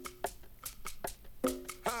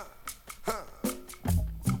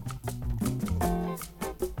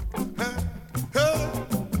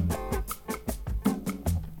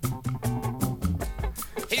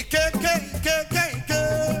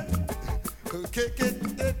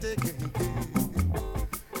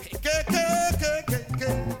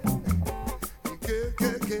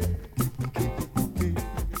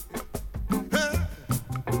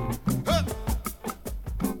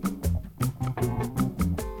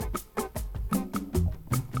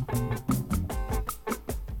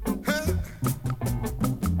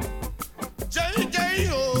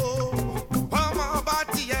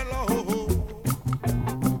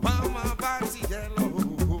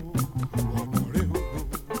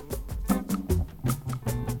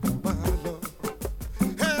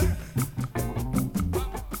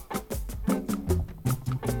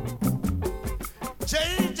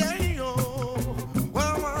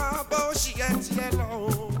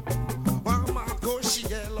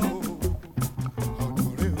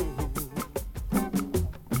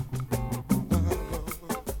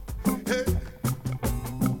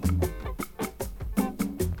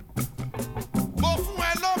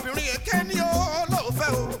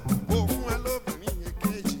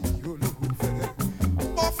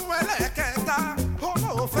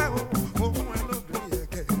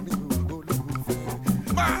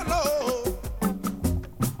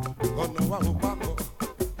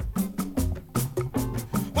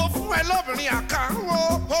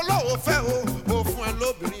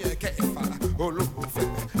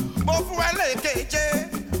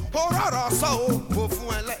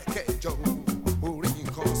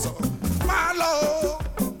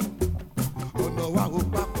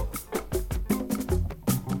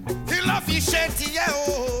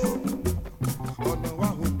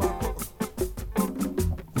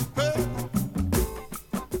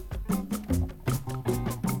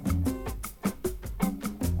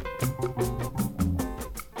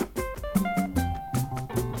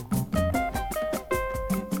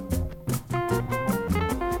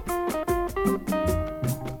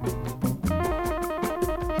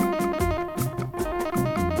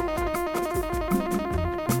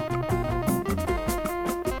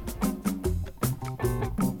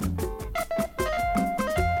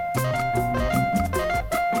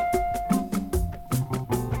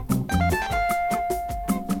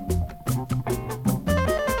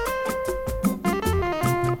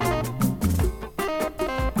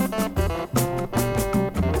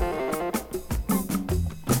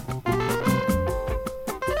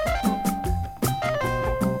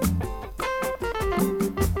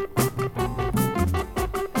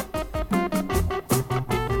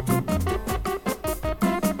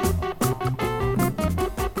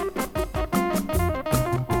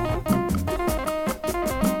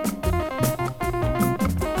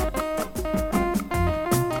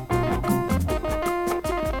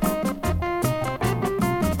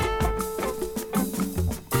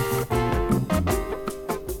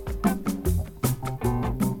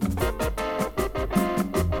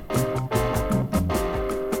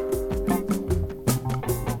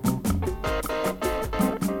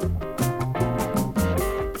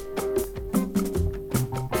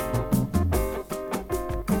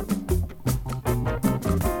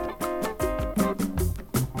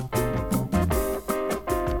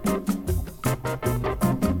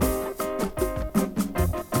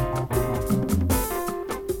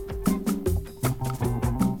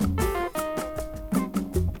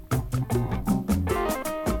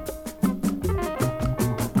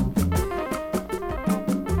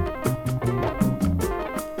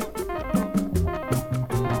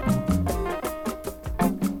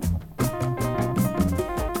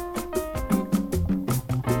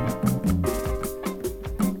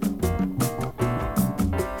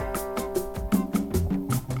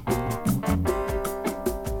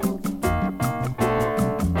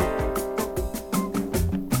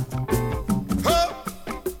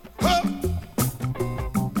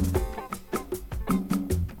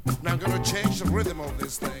 the rhythm of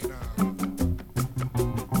this thing now.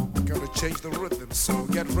 Gotta change the rhythm, so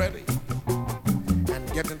get ready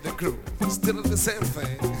and get in the groove. Still the same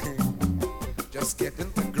thing, just get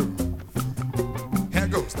in the groove. Here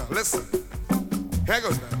goes now, listen. Here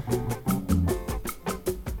goes now.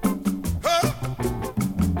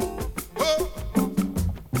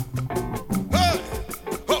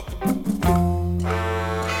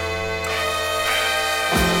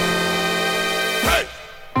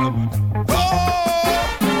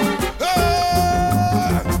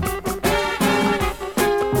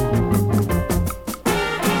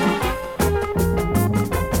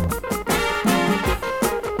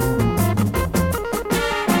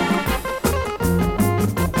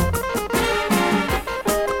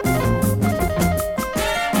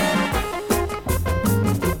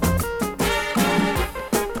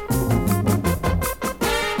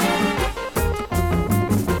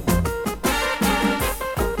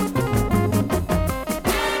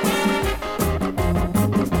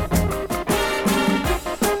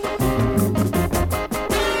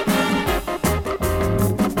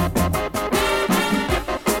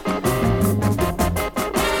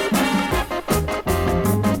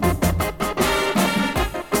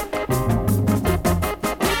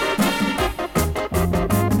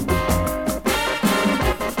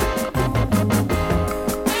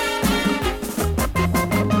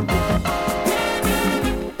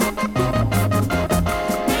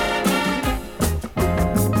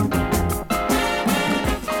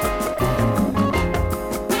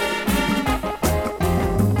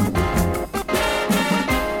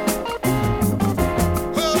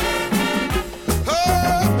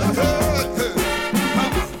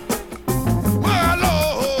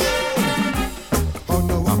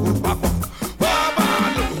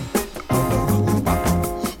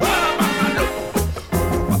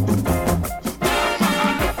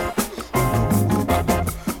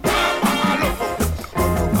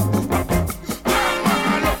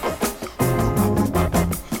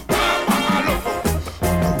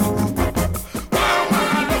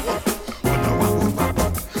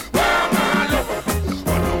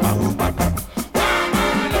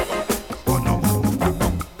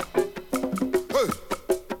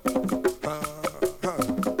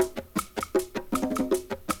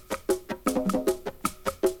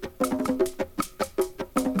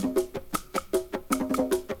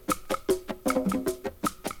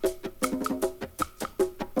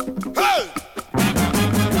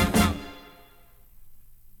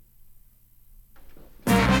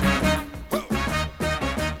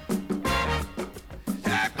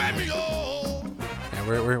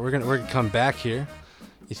 We're gonna come back here.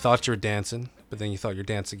 You thought you were dancing, but then you thought you were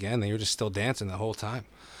dancing again. Then you were just still dancing the whole time.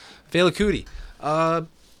 Fela Kuti,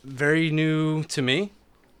 very new to me.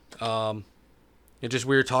 We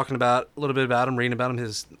were talking about a little bit about him, reading about him.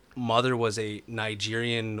 His mother was a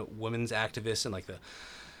Nigerian women's activist in like the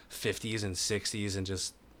 50s and 60s, and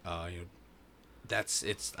just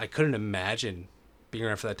I couldn't imagine being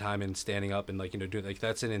around for that time and standing up and doing like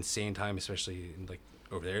that's an insane time, especially in, like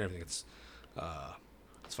over there and everything.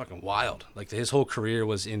 It's fucking wild. Like his whole career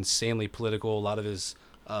was insanely political. A lot of his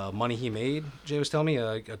money he made, Jay was telling me,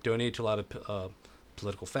 got donated to a lot of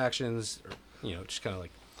political factions, or just kind of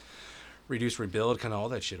like reduce, rebuild, kind of all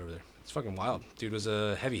that shit over there. It's fucking wild. Dude was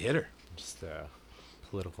a heavy hitter. Just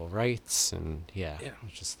political rights and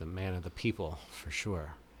just the man of the people for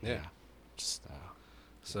sure. Yeah.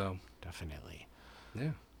 So definitely.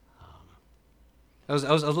 Yeah. I was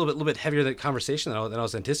a little bit heavier that conversation than I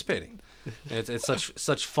was anticipating. And it's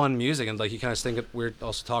such fun music, and like you kind of think we're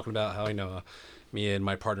also talking about how me and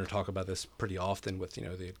my partner talk about this pretty often with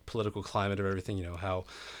the political climate of everything. How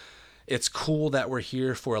it's cool that we're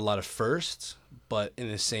here for a lot of firsts, but in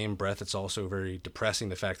the same breath, it's also very depressing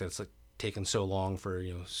the fact that it's like taken so long for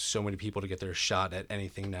so many people to get their shot at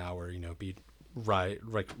anything now, or be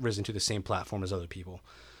risen to the same platform as other people,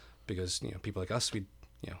 because people like us,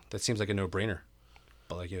 that seems like a no-brainer.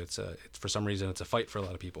 But like it's for some reason it's a fight for a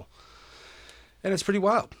lot of people, and it's pretty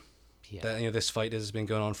wild. Yeah. That this fight has been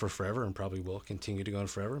going on for forever and probably will continue to go on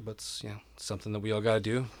forever. But it's something that we all got to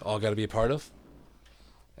do, all got to be a part of,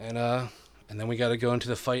 and then we got to go into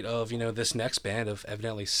the fight of this next band of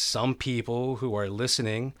evidently some people who are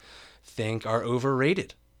listening think are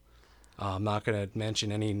overrated. I'm not gonna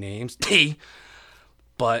mention any names,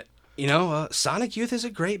 but Sonic Youth is a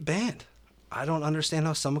great band. I don't understand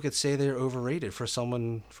how someone could say they're overrated for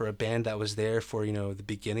a band that was there for, the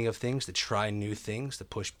beginning of things, to try new things, to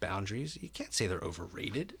push boundaries. You can't say they're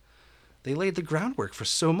overrated. They laid the groundwork for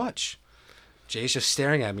so much. Jay's just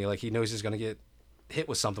staring at me like he knows he's going to get hit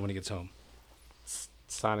with something when he gets home.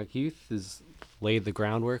 Sonic Youth is laid the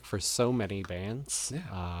groundwork for so many bands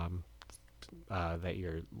Yeah. that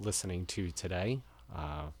you're listening to today.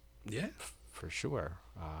 Yeah. For sure.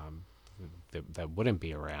 That wouldn't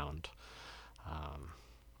be around.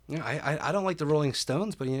 Yeah, I don't like the Rolling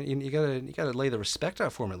Stones, but you gotta lay the respect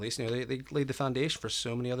out for them at least. You know, they laid the foundation for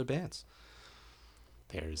so many other bands.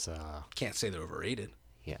 There's Can't say they're overrated.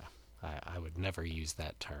 yeah, I would never use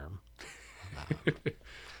that term.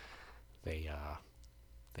 They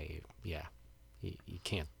yeah, you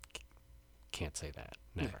can't say that.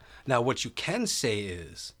 Never. Now, what you can say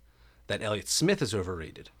is that Elliott Smith is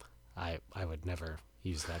overrated. I would never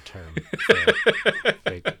use that term for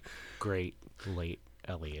the great late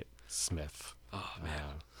Elliott Smith. Oh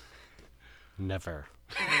man, Never.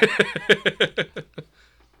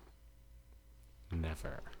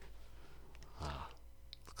 Never.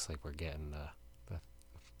 Looks like we're getting the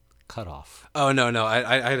cutoff. Oh no,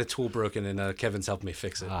 I had a tool broken and Kevin's helping me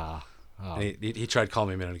fix it. And he tried calling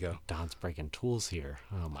me a minute ago. Don's breaking tools here.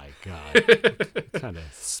 Oh my God. What kind of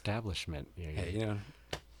establishment? Hey, you know,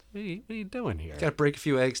 What are you doing here? got to break a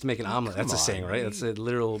few eggs to make an omelet. That's a on, saying, right? That's a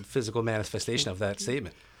literal physical manifestation of that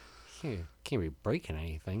statement. Can't be breaking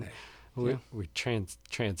anything. yeah. We're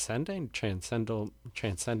transcendent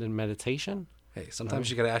meditation, Hey, sometimes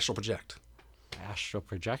you got to astral project. astral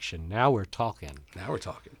projection. Now we're talking. Now we're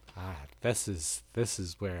talking. This is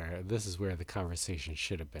where the conversation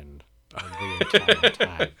should have been the entire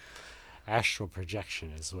time. Astral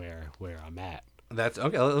projection is where I'm at. That's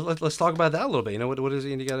okay. Let's talk about that a little bit. You know, what is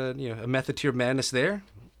it? You got a method to your madness there.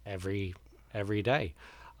 Every day.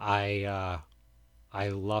 I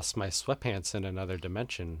lost my sweatpants in another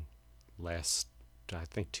dimension last, I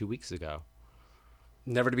think, 2 weeks ago.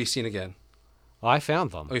 Never to be seen again. Well, I found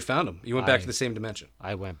them. Oh, you found them. You went back to the same dimension.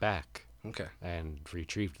 I went back Okay. and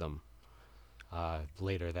retrieved them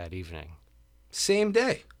later that evening. Same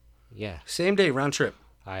day. Yeah. Same day. Round trip.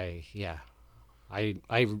 I knew.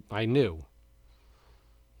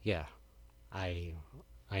 Yeah. I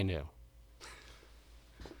knew.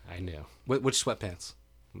 I knew. Which sweatpants?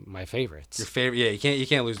 My favorites. Your favorite? Yeah, you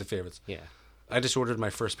can't lose the favorites. Yeah. I just ordered my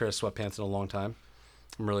first pair of sweatpants in a long time.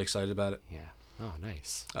 I'm really excited about it. Yeah. Oh,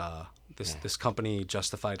 nice. This company,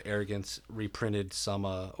 Justified Arrogance, reprinted some.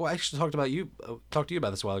 I actually talked to you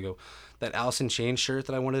about this a while ago. That Alice in Chains shirt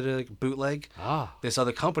that I wanted to bootleg. This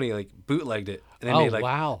other company bootlegged it, and they made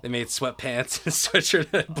wow. They made sweatpants and sweatshirt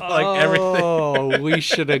and everything. Oh, we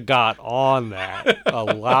should have got on that a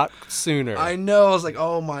lot sooner. I know. I was like,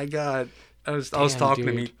 oh my god. I was talking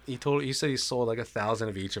to him. dude. He said he sold like 1,000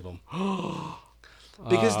 of each of them.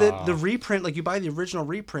 Because the reprint, you buy the original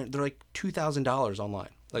reprint, they're like $2,000 online.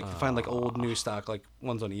 You find old new stock,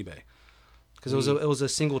 ones on eBay. Because it was a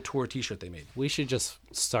single tour T-shirt they made. We should just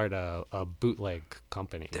start a bootleg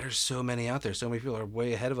company. There's so many out there. So many people are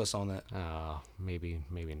way ahead of us on that. Maybe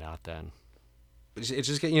not then. It's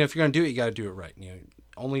just if you're gonna do it, you gotta do it right.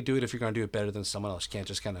 Only do it if you're gonna do it better than someone else. You can't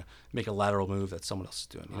just kind of make a lateral move that someone else is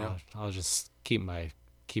doing. I'll just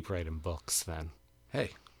keep writing books then.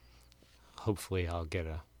 Hey, Hopefully I'll get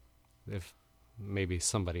if maybe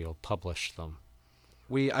somebody will publish them.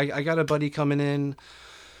 I got a buddy coming in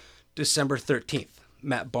December 13th.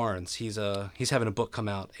 Matt Barnes. He's having a book come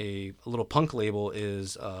out. A little punk label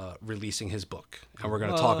is releasing his book, and we're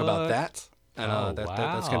going to talk about that. And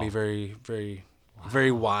that's going to be very, very,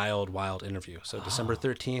 very wild interview. So December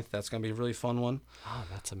 13th, that's going to be a really fun one. Oh,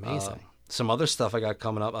 that's amazing. Some other stuff I got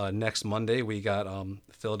coming up. Next Monday, we got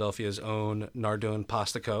Philadelphia's own Nardone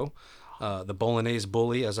Pasta Co., the Bolognese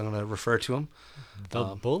Bully, as I'm going to refer to him. The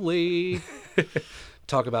bully.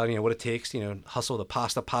 Talk about what it takes to hustle the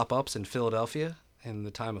pasta pop-ups in Philadelphia in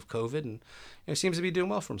the time of COVID, and seems to be doing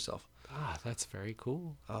well for himself. That's very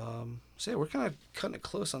cool. So yeah, we're kind of cutting it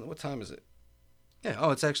close on what time is it?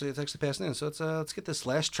 Yeah, it's actually past noon. So let's get this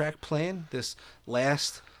last track playing. This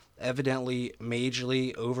last evidently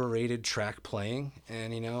majorly overrated track playing,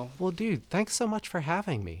 and Well, dude, thanks so much for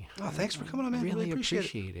having me. Oh, thanks for coming on, man. Really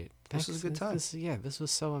appreciate it. This was a good time. This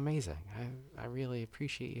was so amazing. I really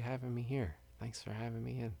appreciate you having me here. Thanks for having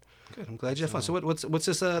me in. Good. I'm glad you had fun. So what's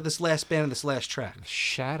this last band and this last track?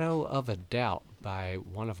 Shadow of a Doubt by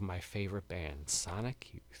one of my favorite bands, Sonic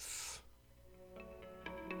Youth.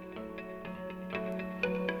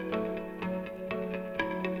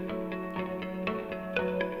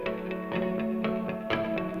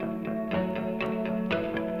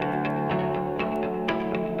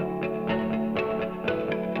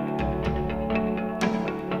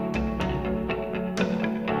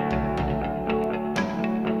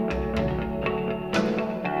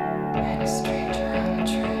 Met a stranger on a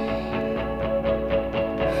train.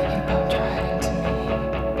 He bumped right into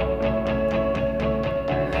me.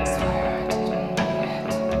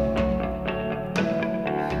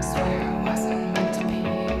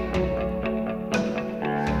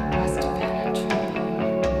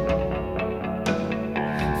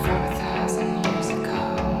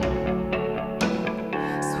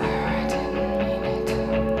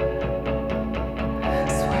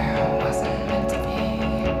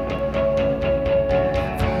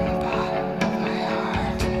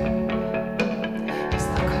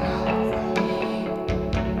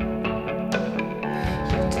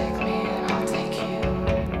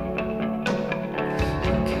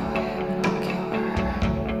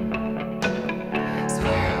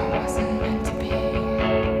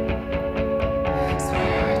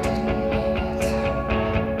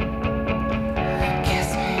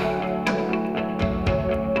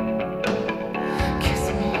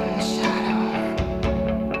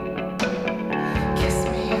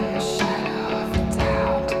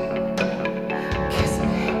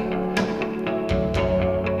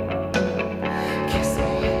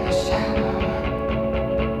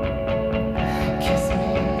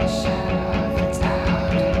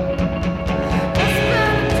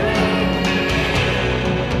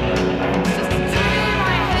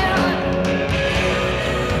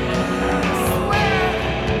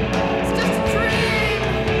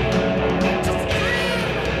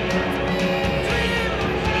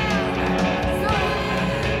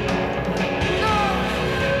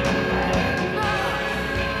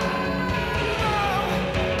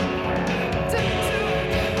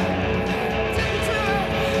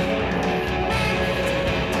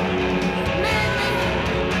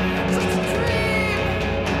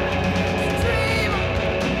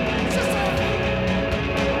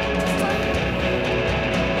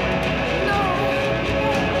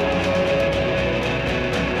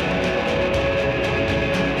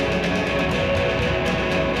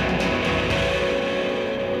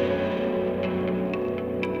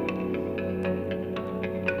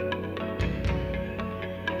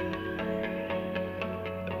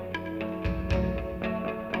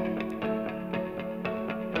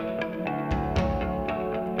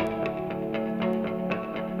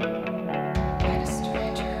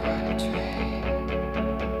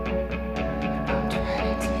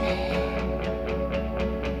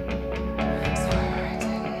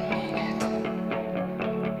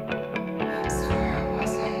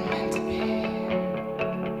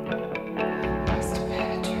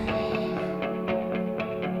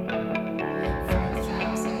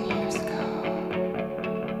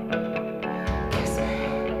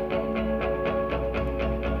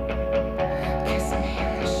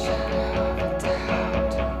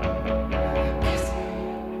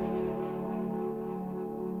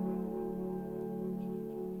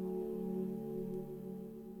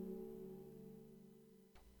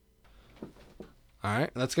 All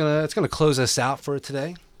right, that's gonna close us out for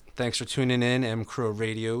today. Thanks for tuning in. M Crow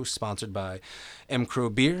Radio, sponsored by M Crow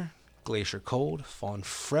Beer, Glacier Cold, Fawn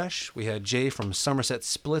Fresh. We had Jay from Somerset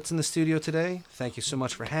Splits in the studio today. Thank you so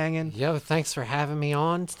much for hanging. Yeah, thanks for having me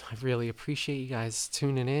on. I really appreciate you guys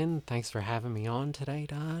tuning in. Thanks for having me on today,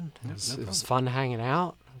 Don. It was fun hanging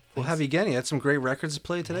out. We'll have you again. You had some great records to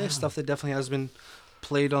play today. Stuff that definitely has been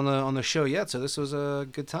played on the show yet. So this was a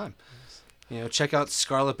good time. Check out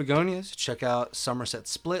Scarlet Begonias. Check out Somerset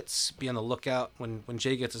Splits. Be on the lookout when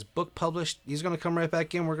Jay gets his book published. He's going to come right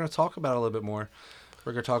back in. We're going to talk about it a little bit more.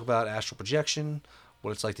 We're going to talk about astral projection,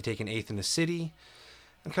 what it's like to take an eighth in the city,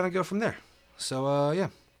 and kind of go from there. So, yeah.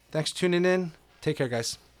 Thanks for tuning in. Take care,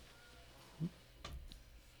 guys.